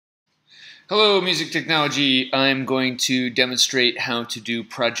Hello, Music Technology. I'm going to demonstrate how to do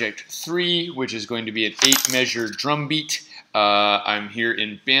Project 3, which is going to be an 8-measure drum beat. I'm here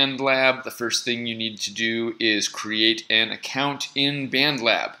in BandLab. The first thing you need to do is create an account in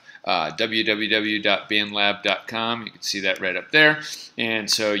BandLab. www.bandlab.com. You can see that right up there.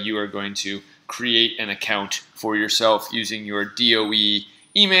 And so you are going to create an account for yourself using your DOE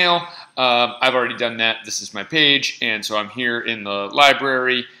email. I've already done that. This is my page, and so I'm here in the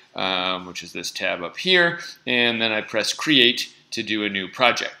library, which is this tab up here, and then I press Create to do a new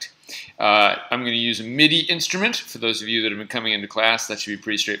project. I'm going to use a MIDI instrument. For those of you that have been coming into class, that should be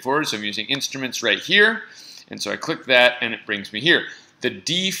pretty straightforward. So I'm using instruments right here, and so I click that, and it brings me here. The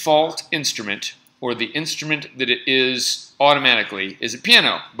default instrument, or the instrument that it is automatically, is a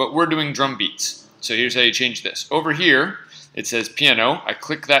piano, but we're doing drum beats. So here's how you change this. Over here, it says piano. I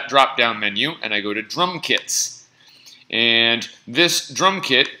click that drop-down menu, and I go to drum kits. And this drum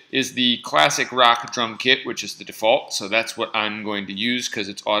kit is the classic rock drum kit, which is the default, so that's what I'm going to use because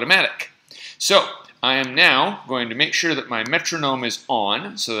it's automatic. So I am now going to make sure that my metronome is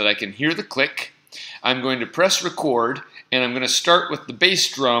on so that I can hear the click. I'm going to press record, and I'm going to start with the bass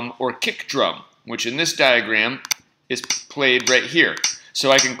drum or kick drum, which in this diagram is played right here.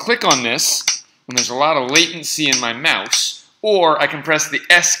 So I can click on this, and there's a lot of latency in my mouse, or I can press the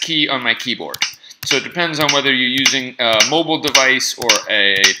S key on my keyboard. So it depends on whether you're using a mobile device or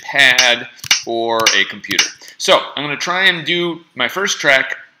a pad or a computer. So I'm going to try and do my first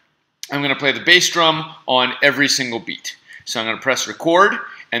track. I'm going to play the bass drum on every single beat. So I'm going to press record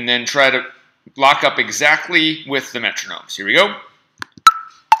and then try to lock up exactly with the metronome. So here we go.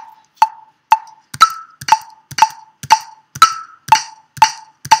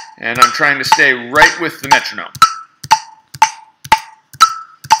 And I'm trying to stay right with the metronome.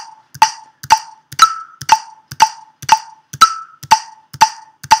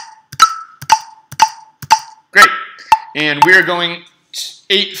 Great. And we're going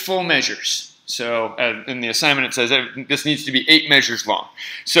 8 full measures. So in the assignment it says this needs to be 8 measures long.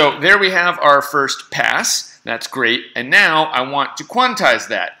 So there we have our first pass. That's great. And now I want to quantize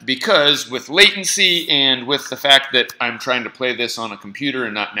that because with latency and with the fact that I'm trying to play this on a computer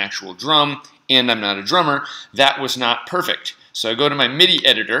and not an actual drum, and I'm not a drummer, that was not perfect. So I go to my MIDI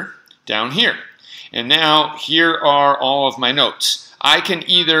editor down here. And now here are all of my notes. I can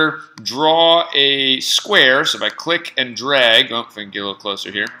either draw a square, so if I click and drag, if I can get a little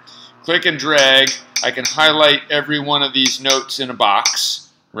closer here, click and drag, I can highlight every one of these notes in a box,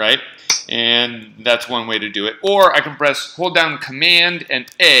 right? And that's one way to do it. Or I can hold down Command and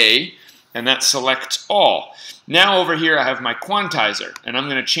A, and that selects all. Now over here I have my quantizer, and I'm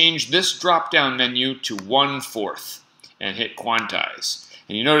going to change this drop-down menu to 1/4 and hit quantize.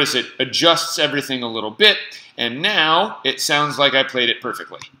 And you notice it adjusts everything a little bit, and now it sounds like I played it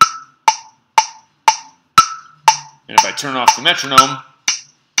perfectly. And if I turn off the metronome,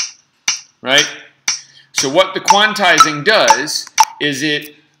 right? So what the quantizing does is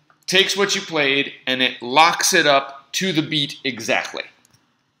it takes what you played and it locks it up to the beat exactly.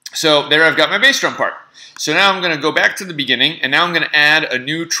 So there I've got my bass drum part. So now I'm going to go back to the beginning, and now I'm going to add a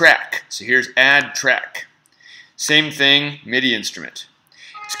new track. So here's add track. Same thing, MIDI instrument.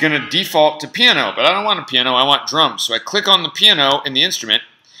 It's going to default to piano, but I don't want a piano, I want drums. So I click on the piano in the instrument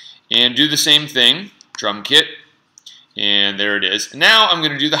and do the same thing, drum kit, and there it is. Now I'm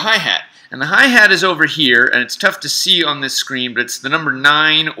going to do the hi-hat. And the hi-hat is over here, and it's tough to see on this screen, but it's the number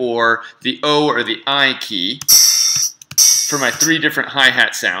 9 or the O or the I key for my 3 different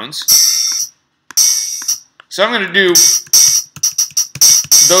hi-hat sounds. So I'm going to do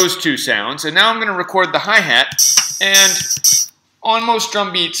those 2 sounds, and now I'm going to record the hi-hat, and on most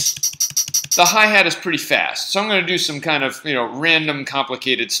drum beats, the hi-hat is pretty fast. So I'm going to do some kind of, random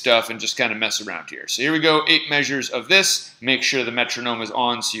complicated stuff and just kind of mess around here. So here we go, 8 measures of this. Make sure the metronome is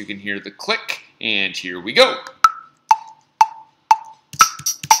on so you can hear the click, and here we go.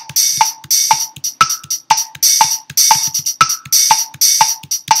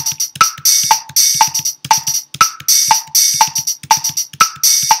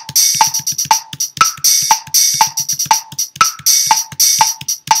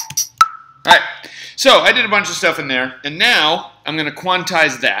 Alright, so I did a bunch of stuff in there, and now I'm going to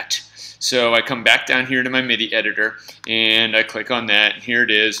quantize that. So I come back down here to my MIDI editor, and I click on that, and here it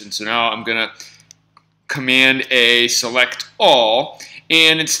is. And so now I'm going to Command A, select all,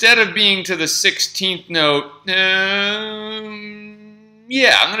 and instead of being to the 16th note, I'm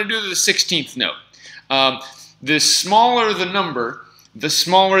going to do the 16th note. The smaller the number, the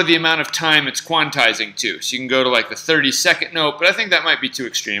smaller the amount of time it's quantizing to. So you can go to like the 32nd note, but I think that might be too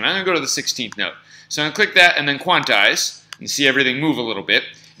extreme. I'm going to go to the 16th note. So I'm going to click that and then quantize, and see everything move a little bit.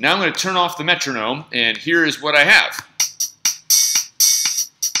 Now I'm going to turn off the metronome, and here is what I have.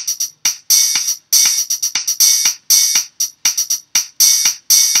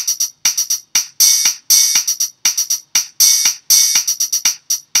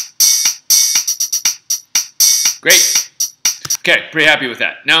 Great. Okay, pretty happy with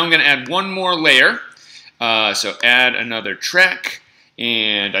that. Now I'm going to add one more layer. So add another track,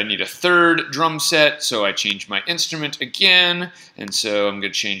 and I need a third drum set, so I change my instrument again, and so I'm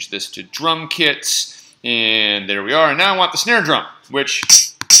going to change this to drum kits, and there we are. And now I want the snare drum, which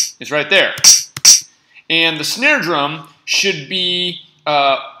is right there. And the snare drum should be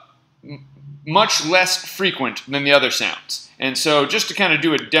much less frequent than the other sounds. And so just to kind of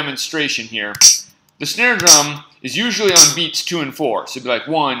do a demonstration here, the snare drum is usually on beats 2 and 4. So it'd be like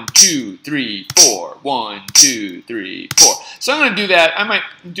 1, 2, 3, 4, 1, 2, 3, 4. So I'm going to do that. I might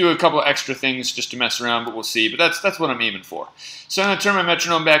do a couple of extra things just to mess around, but we'll see. But that's what I'm aiming for. So I'm going to turn my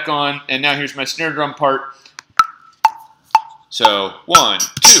metronome back on, and now here's my snare drum part. So 1,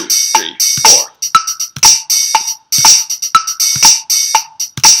 2, 3, 4.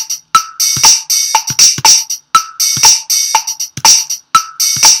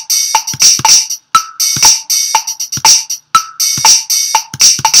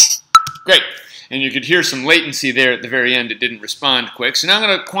 Great. And you could hear some latency there at the very end. It didn't respond quick. So now I'm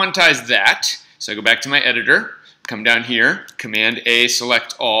going to quantize that. So I go back to my editor, come down here, Command A,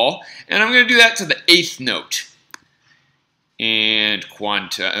 select all, and I'm going to do that to the 8th note. And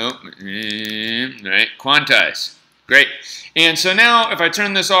quantize. Great. And so now if I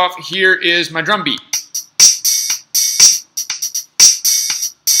turn this off, here is my drum beat.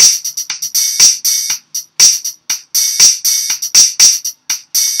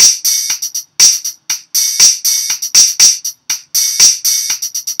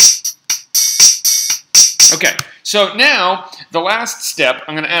 Okay, so now the last step,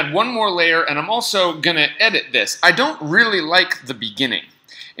 I'm going to add one more layer, and I'm also going to edit this. I don't really like the beginning,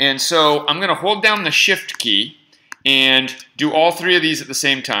 and so I'm going to hold down the Shift key and do all 3 of these at the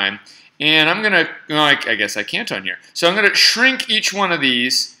same time, and I'm going to, I guess I can't on here. So I'm going to shrink each one of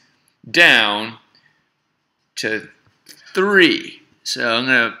these down to 3. So I'm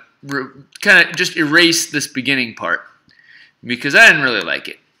going to kind of just erase this beginning part because I didn't really like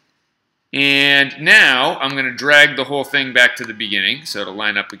it. And now I'm going to drag the whole thing back to the beginning so it'll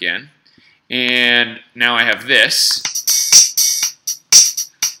line up again. And now I have this.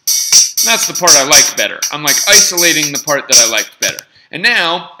 And that's the part I like better. I'm like isolating the part that I liked better. And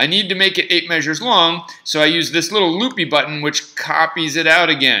now I need to make it 8 measures long, so I use this little loopy button which copies it out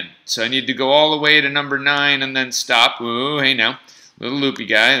again. So I need to go all the way to number 9 and then stop. Ooh, hey now, little loopy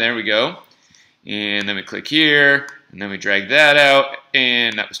guy, there we go. And then we click here. And then we drag that out,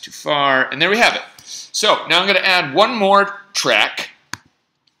 and that was too far, and there we have it. So now I'm going to add one more track,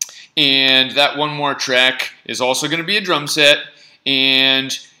 and that one more track is also going to be a drum set,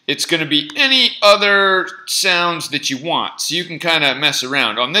 and it's going to be any other sounds that you want, so you can kind of mess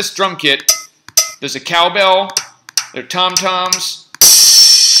around. On this drum kit, there's a cowbell, there are tom-toms,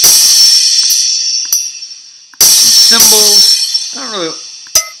 some cymbals.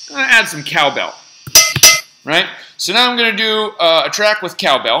 I'm going to add some cowbell, right? So now I'm going to do a track with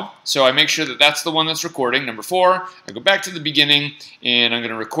cowbell. So I make sure that that's the one that's recording, number 4. I go back to the beginning, and I'm going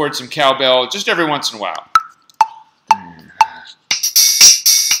to record some cowbell just every once in a while.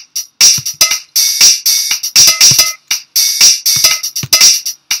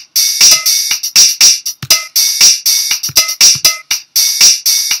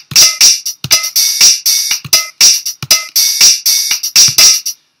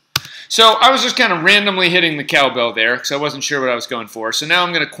 So I was just kind of randomly hitting the cowbell there because I wasn't sure what I was going for. So now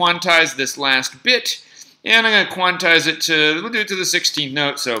I'm going to quantize this last bit, and I'm going to quantize it to, we'll do it to the 16th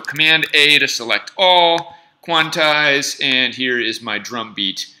note. So Command A to select all, quantize, and here is my drum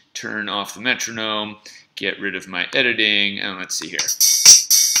beat. Turn off the metronome, get rid of my editing, and let's see here.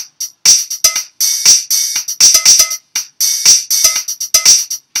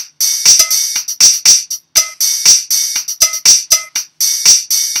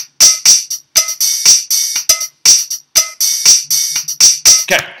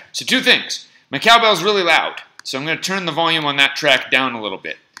 Okay, so 2 things. My cowbell is really loud, so I'm going to turn the volume on that track down a little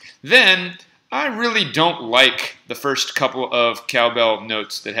bit. Then, I really don't like the first couple of cowbell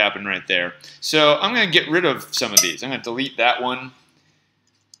notes that happen right there. So I'm going to get rid of some of these. I'm going to delete that one.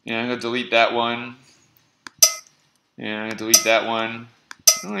 And I'm going to delete that one. And I'm going to delete that one.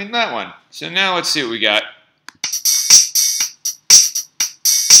 Delete that one. So now let's see what we got.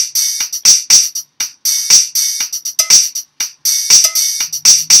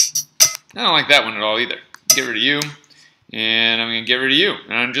 I don't like that one at all either. Get rid of you. and I'm going to get rid of you.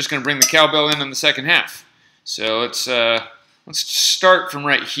 And I'm just going to bring the cowbell in the second half. So let's start from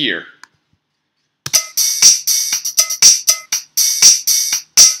right here.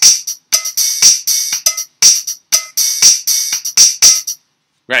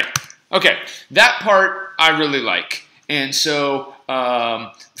 Right. Okay. That part I really like. And so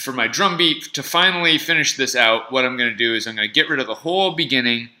for my drum beat, to finally finish this out, what I'm going to do is I'm going to get rid of the whole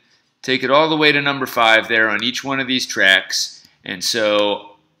beginning, take it all the way to number 5 there on each one of these tracks. And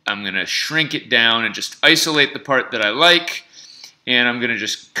so I'm going to shrink it down and just isolate the part that I like. And I'm going to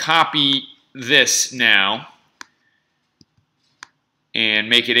just copy this now and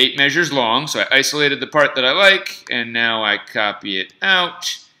make it 8 measures long. So I isolated the part that I like, and now I copy it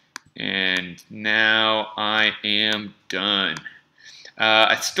out, and now I am done.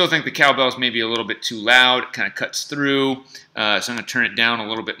 I still think the cowbell's maybe a little bit too loud. It kind of cuts through, so I'm going to turn it down a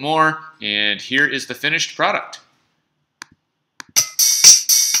little bit more, and here is the finished product.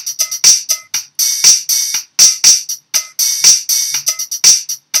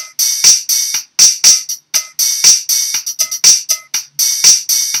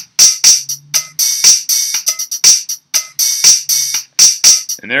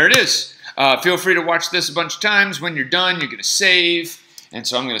 And there it is. Feel free to watch this a bunch of times. When you're done, you're going to save. And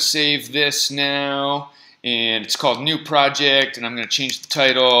so I'm going to save this now. And it's called New Project. And I'm going to change the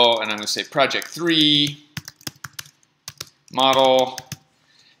title. And I'm going to say Project 3 Model.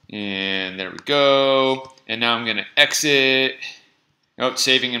 And there we go. And now I'm going to exit. Oh,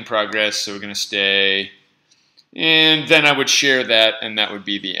 saving in progress. So we're going to stay. And then I would share that, and that would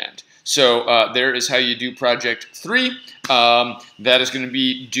be the end. So there is how you do Project 3. That is going to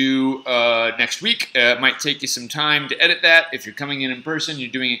be due next week. It might take you some time to edit that. If you're coming in person, you're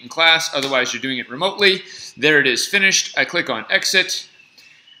doing it in class. Otherwise, you're doing it remotely. There it is, finished. I click on Exit.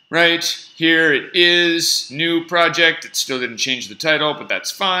 Right here it is, New Project. It still didn't change the title, but that's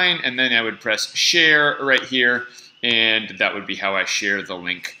fine. And then I would press Share right here, and that would be how I share the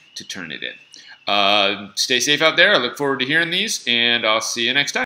link to turn it in. Stay safe out there. I look forward to hearing these, and I'll see you next time.